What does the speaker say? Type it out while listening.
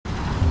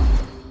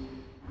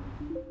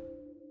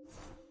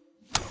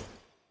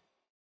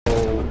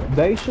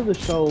They should have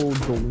showed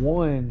the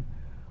one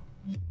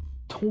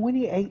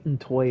 28 and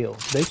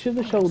 12. They should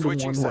have showed the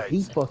Switching one where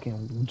he sides.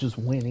 fucking just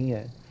went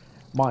in.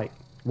 Mike,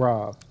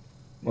 Rob,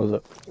 What's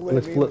up?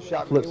 let's flip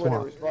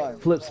spawn.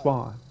 Flip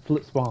spawn.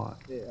 Flip spawn.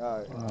 Yeah,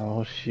 alright.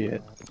 Oh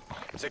shit.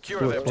 Secure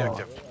Flip the spawn.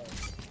 objective.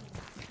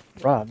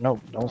 Rob, no,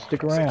 don't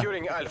stick around.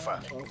 Securing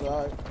Alpha. That's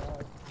alright.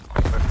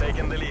 We've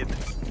taken the lead.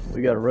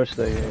 We gotta rush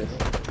their ass.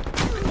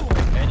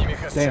 Enemy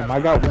has Damn, Charlie. I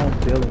got one.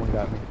 The other one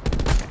got me.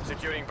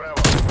 Securing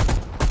Bravo.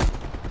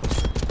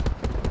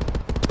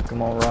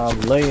 Come on, Rob,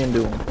 lay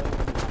into him.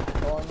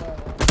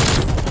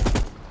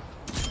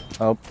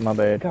 Oh, my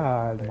bad.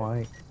 God,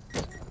 Mike.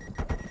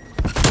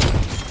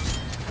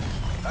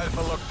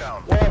 Alpha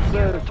lockdown.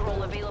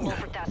 Patrol available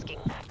for tasking.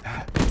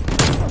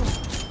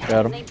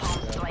 Got him.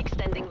 Napalm strike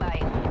standing by.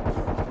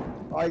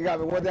 Oh, you got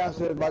me. One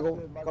downstairs, Michael.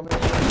 Come in.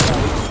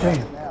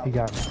 Damn, he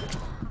got me.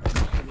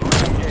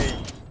 Okay.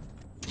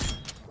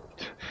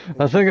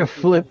 I think I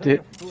flipped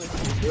it.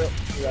 Yep,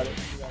 you got it.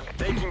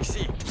 Taking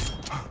C.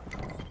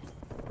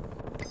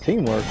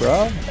 Teamwork,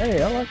 Rob.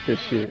 Hey, I like this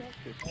shit.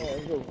 Oh,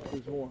 let's go.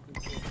 There's more.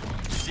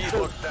 C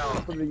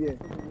lockdown. Put it again.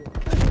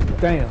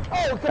 Damn.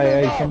 Oh,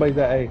 Hey, somebody's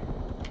at A.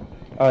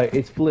 Alright,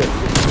 it's flipped.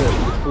 It's flipped.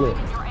 It's flipped.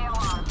 Your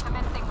AOR.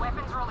 Commencing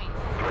weapons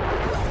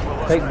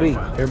release. Take B.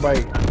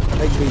 Everybody,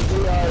 take B.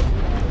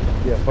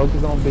 Yeah,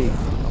 focus on B.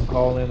 I'm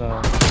calling,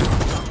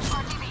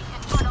 RTB,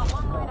 internal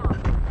one line up.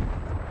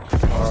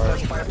 Hostile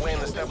spy plane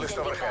established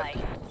Standing overhead.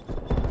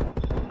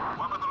 by.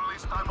 Weapon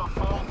release time of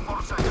fall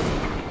 4 seconds.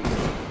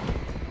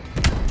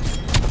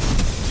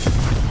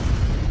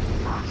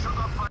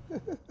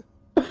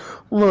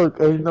 Look,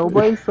 ain't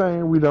nobody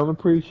saying we don't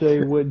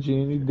appreciate what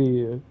Jenny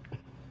did.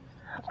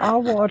 I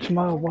watched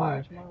my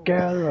wife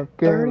gather a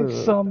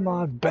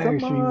 30-some-odd bag.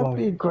 She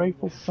was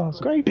grateful sons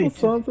of Grateful bitches.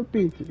 sons of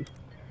bitches.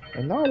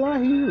 And all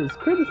I hear is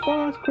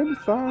criticize,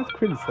 criticize,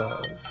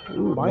 criticize.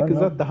 Ooh, Mike is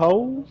no. at the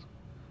holes.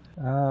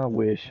 I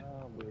wish.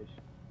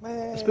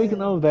 Man.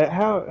 Speaking of that,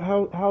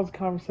 how's the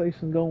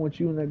conversation going with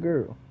you and that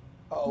girl?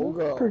 Oh,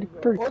 girl. Pretty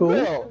What cool.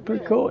 girl?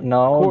 Pretty cool.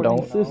 No,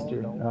 Courtney's don't.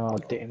 sister. Oh,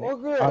 damn it.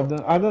 What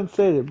girl? I done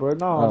said it, bro.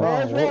 No, Oh.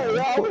 That's right. no.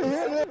 Yeah, I want to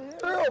hear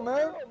that girl,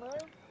 man.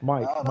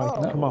 Mike,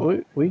 No, come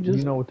on. We just.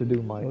 You know what to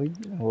do, Mike.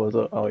 What was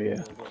up? Oh, yeah.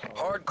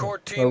 Hardcore Well,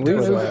 team we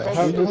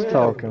deathmatch. just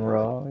talking,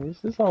 Rob.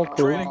 It's all cool.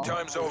 Training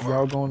time's over.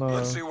 Y'all gonna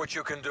Let's see what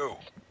you can do.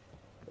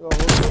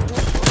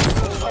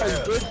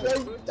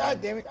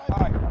 God damn it.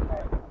 Alright.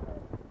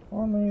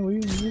 I mean, we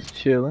just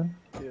chilling.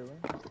 y'all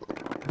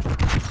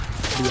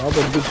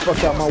better get the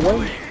fuck out my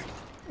way.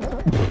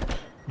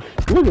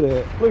 Look at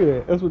that. Look at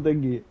that. That's what they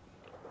get.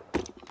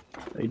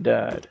 They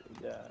died.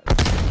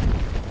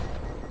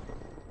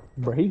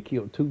 Bro, he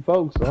killed 2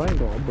 folks, so I ain't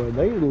gonna. But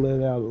they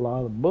let out a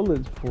lot of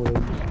bullets before they.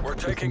 We're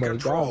taking somebody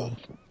control.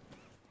 died.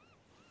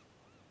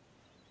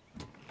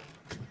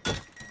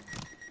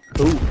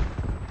 Ooh.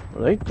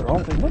 Were they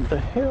throwing? What the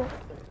hell?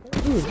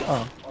 Who is,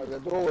 oh,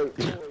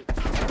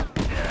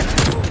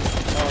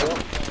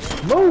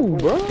 Move,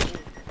 bro.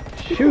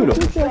 shoot him.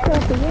 Get that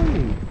out the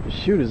way.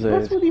 Shoot his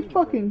That's ass. what he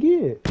fucking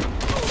get.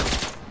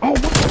 Oh,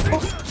 what the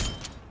fuck?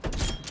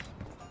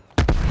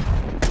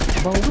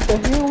 Bro, what the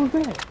hell was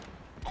that?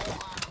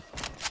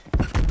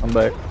 I'm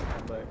back.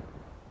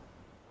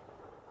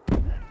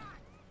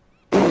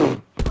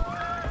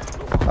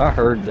 I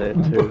heard that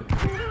too.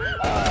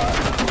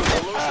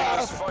 We're losing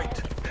this fight.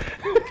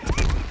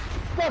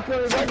 Fuck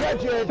her, I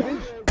got you,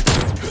 bitch.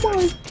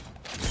 Mike.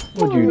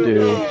 What'd you do?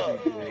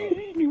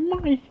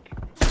 Mike.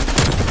 I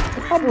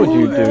What'd blew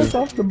you his ass do?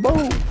 off the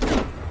boat.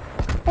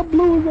 I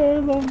blew his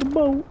ass off the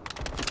boat.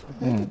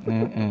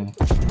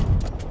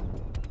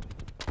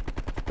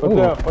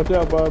 Watch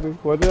out, Bobby.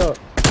 Watch out.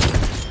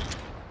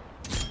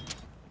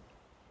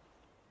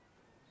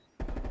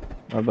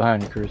 Right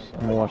behind you, Chris.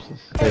 I'm gonna watch this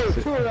Hey,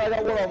 exit. two of that,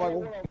 I got one on,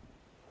 Michael.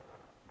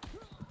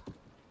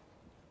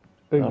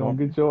 They gonna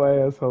get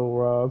your asshole,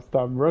 Rob.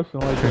 Stop rushing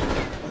like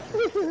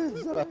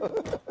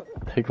that.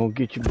 They gonna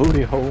get your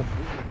booty hole.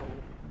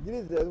 Get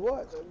his ass,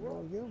 what?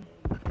 Get him.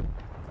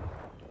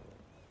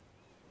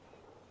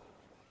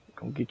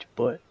 Gonna get your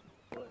butt.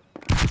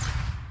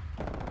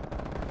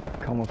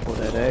 Coming for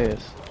that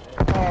ass.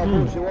 Oh,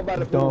 bullshit, what about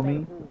the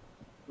Dummy.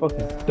 Fucking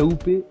Yeah.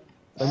 stupid.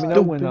 Let me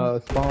know when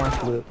spawn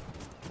flip.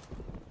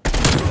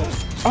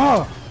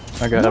 Oh!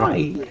 I got him.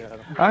 Mike!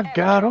 I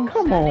got him.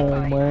 Come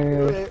on,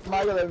 man.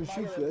 Michael let him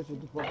shoot you. That's what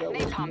the fuck that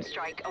was. Napalm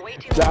strike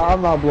awaiting. Nah,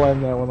 I'm not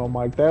blaming that one on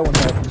Mike. That one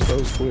happened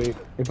so quick.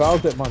 If I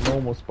was at my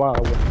normal spot,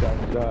 I wouldn't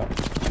have gotten shot.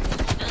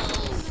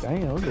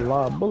 Damn, there's a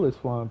lot of bullets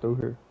flying through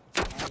here.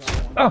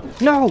 Oh,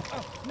 no!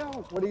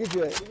 Where'd he get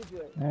you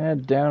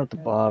at? Down at the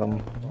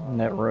bottom in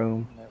that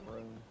room.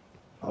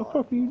 How the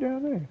fuck are you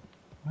down there?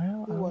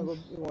 Well, You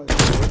wanna go?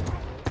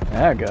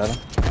 I got him.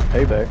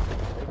 Payback.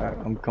 Alright,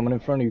 I'm coming in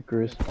front of you,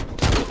 Chris.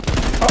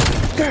 Oh,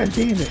 god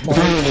damn it,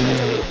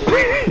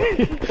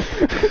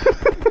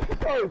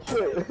 Oh,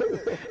 shit.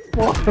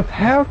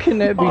 How can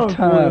that be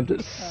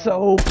timed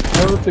so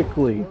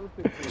perfectly?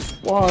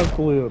 Spawn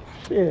flip.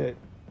 Shit.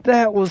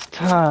 That was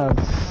timed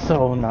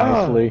so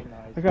nicely.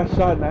 I got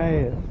shot in the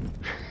ass.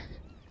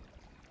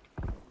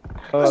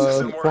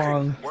 isn't working.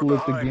 Spawn We're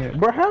flipped behind. again.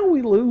 Bro, how are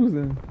we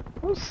losing?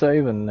 I'm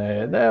saving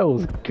that. That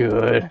was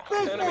good.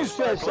 Enemy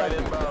spy plane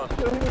inbound.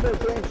 Show him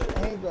that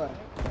handgun.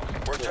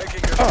 We're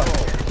taking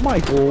control.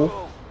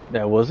 Michael,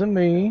 That wasn't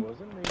me.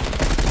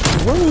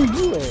 where were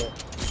you at?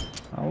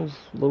 I was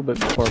a little bit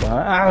far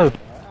behind.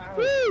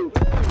 You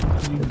Ow!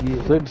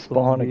 get Flip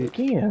spawn some bitch.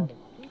 again.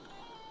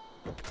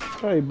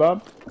 Hey,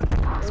 Bob.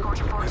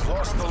 We've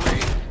lost the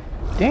lead.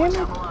 Damn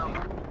it!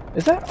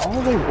 Is that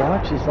all they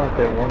watch? Is like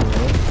that one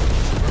room?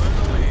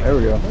 There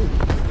we go.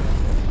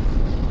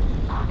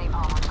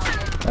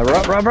 Now,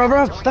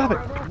 Rob! Stop it!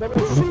 Never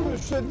shoot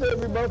this shit to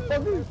every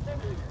motherfucker.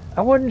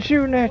 I wasn't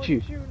shooting at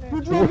you.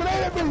 You threw a grenade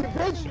at me, you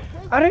bitch.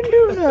 I didn't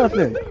do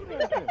nothing.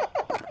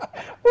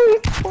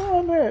 Where's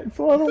Spawn at?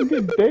 So I don't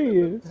get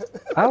dead.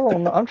 I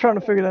don't know. I'm trying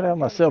to figure that out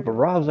myself, but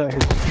Rob's out here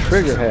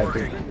trigger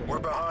happy. Working. We're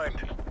behind.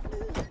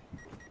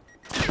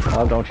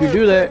 Oh, don't you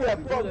do that. Yeah,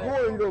 fuck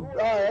Corey, you go.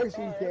 Alright,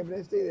 actually, you can't,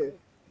 but stay there.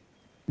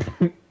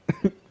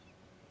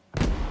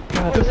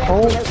 God,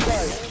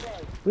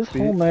 this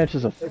whole match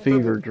is a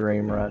fever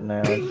dream right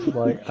now. It's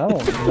like, I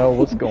don't know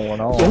what's going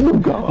on. Oh,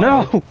 God.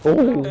 No!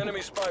 Oh.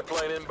 Enemy spy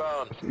plane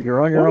inbound.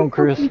 You're on your own,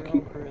 Chris.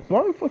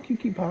 Why the fuck you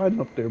keep hiding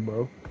up there,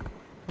 bro?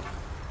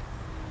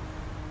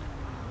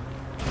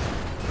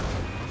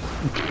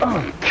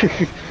 Oh.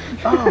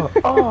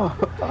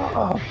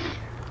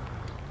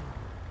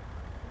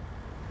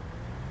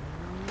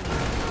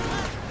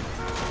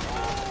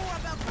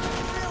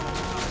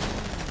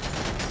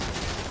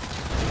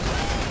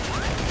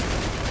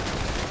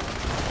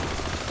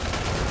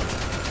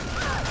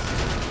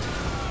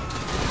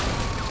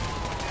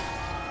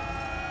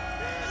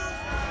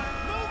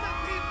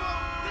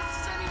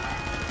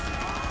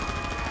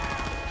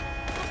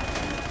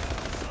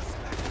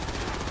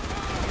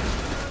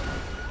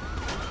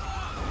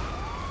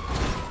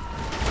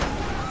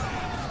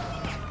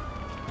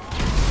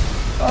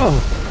 Oh!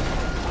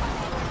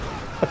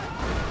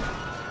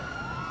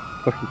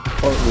 Fucking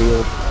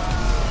cartwheel.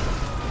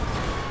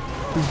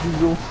 Did you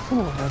go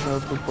flying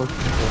out the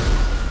fucking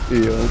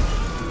thing? Yeah.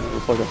 It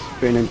looks like a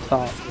spinning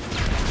top.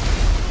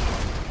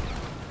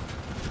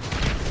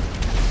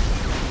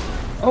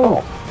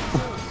 Oh!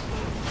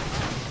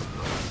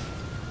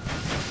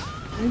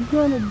 You're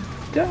gonna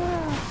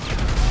die.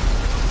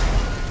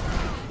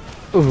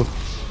 Ooh.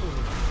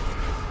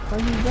 How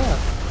you die?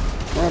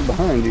 Right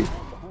behind you.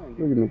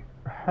 Look at me.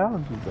 How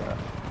did you die?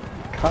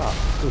 Cop.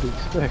 What do you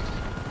expect?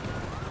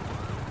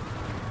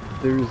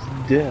 There's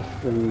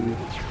death and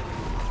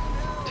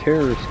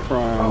terrorist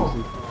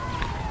crimes.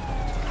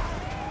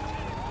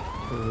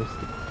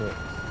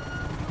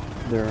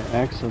 There are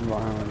acts of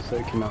violence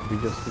that cannot be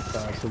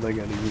justified, so they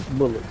gotta use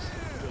bullets.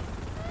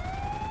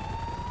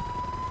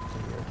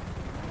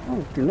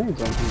 Oh,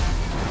 grenades on here.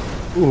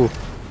 Ooh.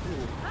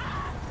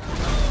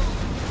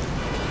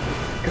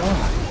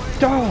 God.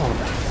 Dog.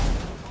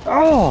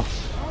 Oh!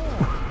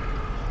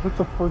 What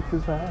the fuck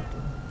just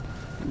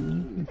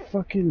happened?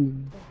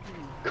 Fucking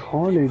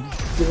carnage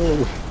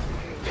still.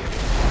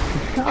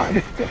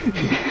 God,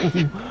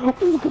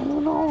 what's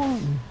going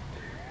on?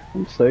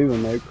 I'm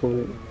saving that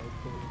quick.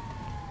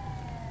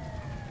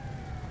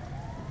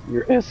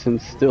 Your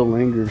essence still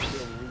lingers.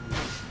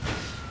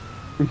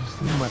 You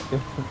see my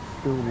essence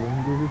still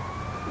lingers?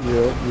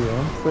 Yep. Yeah,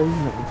 I'm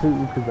saving it too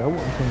because I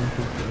wasn't paying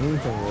attention to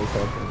anything that was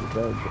happening in the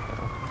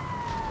background.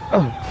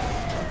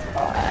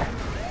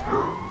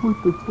 What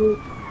the fuck?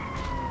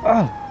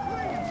 Oh.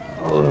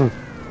 Oh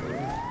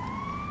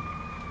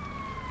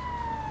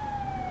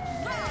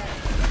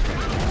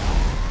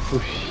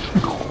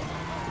shit.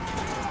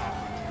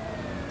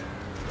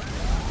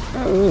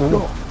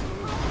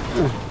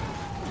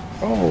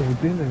 Oh,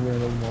 then they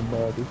ran over my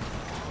body.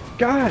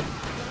 God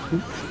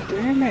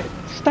damn it.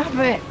 Stop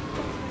it.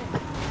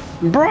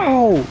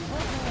 Bro.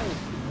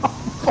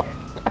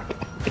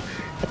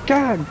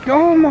 God,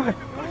 oh my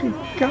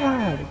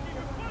God.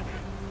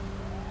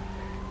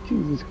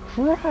 Jesus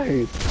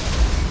Christ.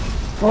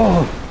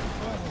 Oh.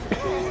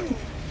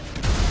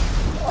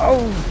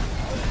 Oh.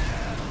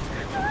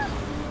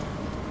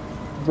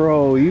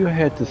 Bro, you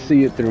had to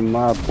see it through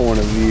my point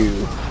of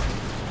view.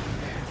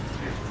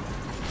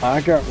 I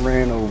got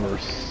ran over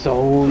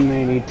so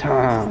many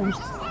times.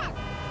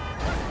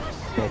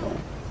 Hold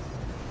on.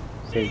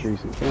 Save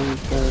recent games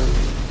first.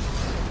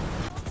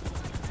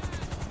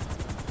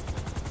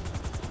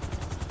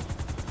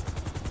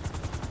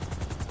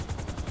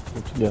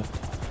 What you got?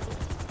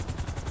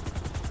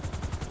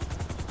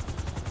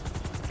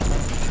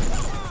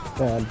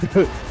 God.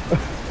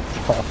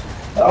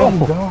 Oh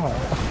God.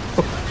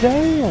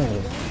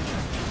 Damn!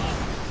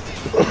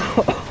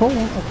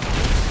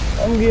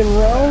 I'm getting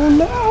rolled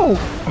now!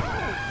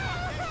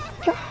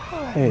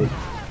 God!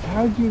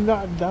 How'd you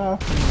not die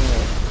from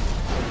that?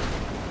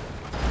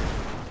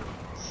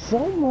 So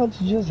much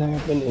just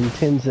happened in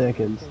 10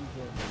 seconds.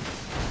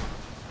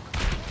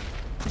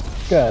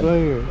 God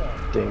Slayer,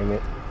 damn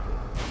it.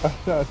 I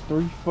shot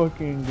 3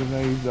 fucking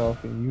grenades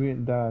off and you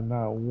didn't die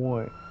not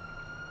one.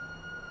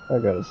 I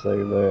gotta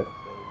save that.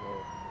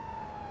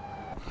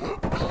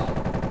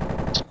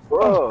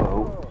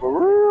 Bro, for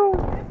real?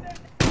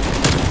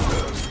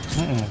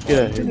 Get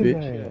out of here, Get his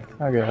bitch. ass.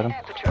 I got him.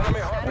 Enemy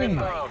hop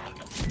inbound.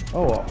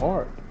 Oh, a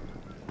heart.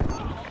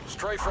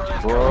 Strafe run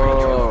is coming to Whoa,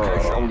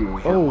 your I'm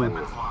location. getting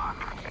Oh,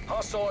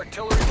 Hostile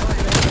artillery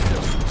targeting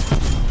active.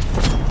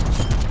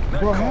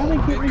 bro, how they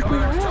get me through Incoming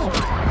the house?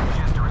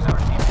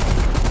 artillery.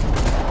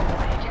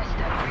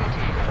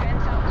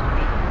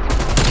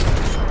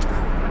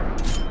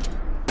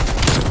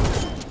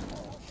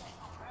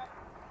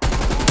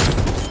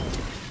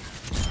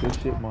 Good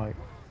shit, Mike.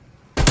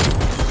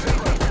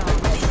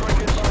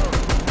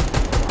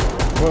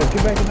 Bro,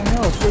 get back in the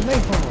house. Where's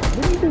Nate from?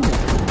 What are you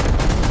doing?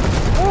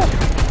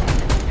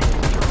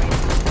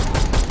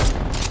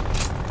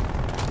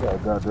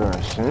 got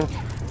goddamn shit.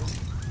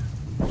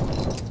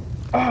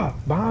 Ah,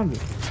 behind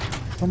us.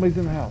 Somebody's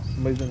in the house.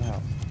 Somebody's in the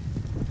house.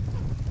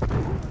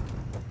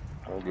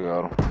 I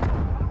got him.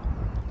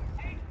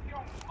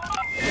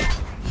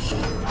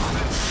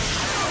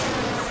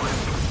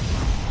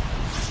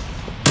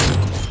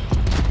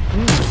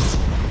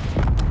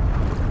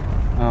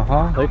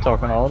 Uh-huh, they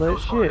talking all that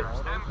shit.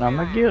 I'm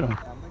gonna get them.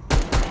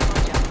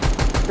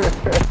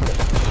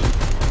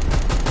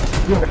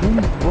 Yo,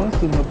 who's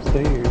busting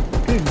upstairs?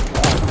 Good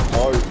God.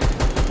 Oh,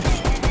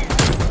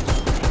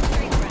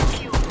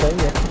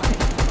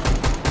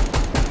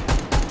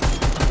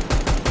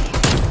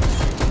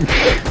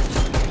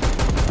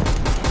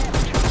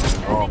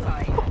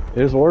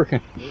 It's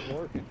working.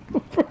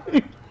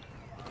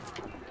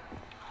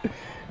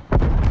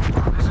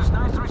 This is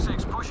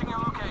 936 pushing your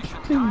location.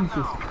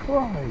 Jesus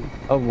Christ.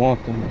 I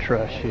want them to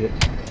try shit.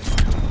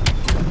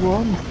 Bro,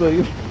 I'm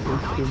saying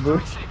bro.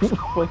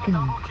 Fucking.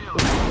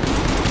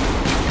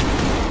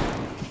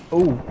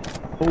 Oh.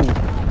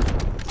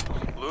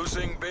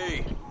 Losing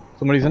B.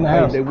 Somebody's in the Hey,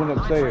 house. they went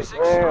upstairs.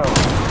 damn.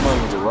 I'm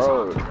on the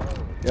road.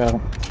 Got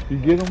him. You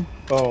get him?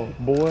 Oh,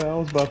 boy, I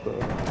was about to.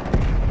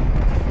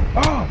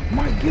 Oh,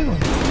 Mike, get him.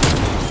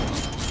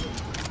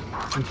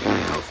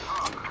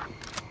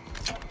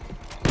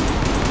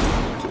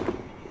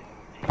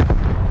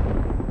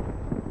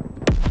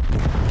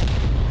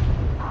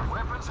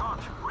 Weapons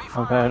hot.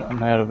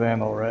 I'm out of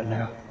ammo right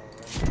now.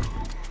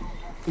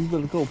 You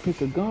better go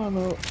pick a gun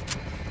up.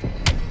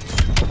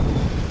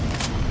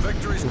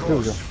 Victory's Here we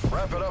close.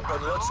 Wrap it up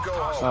and let's go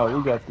home. Oh,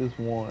 we got this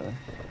one.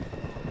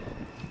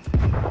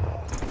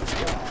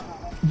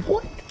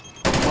 What?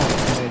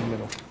 Oh, man,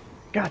 middle.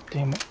 God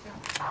damn it.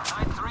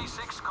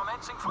 936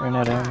 commencing for Ran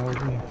out of ammo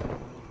again.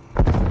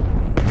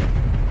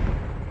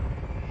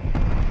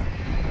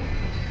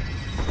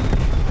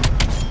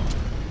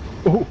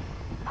 Oh,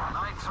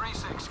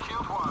 936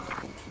 killed one.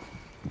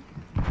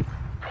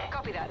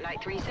 Copy that,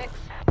 936.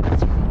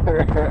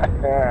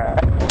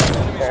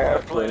 Enemy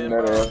spy plane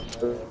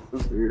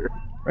inbound.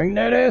 Bring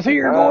that ass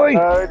here, boy!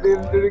 I did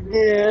it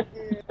again.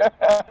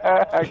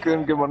 I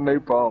couldn't get my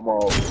napalm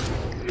off.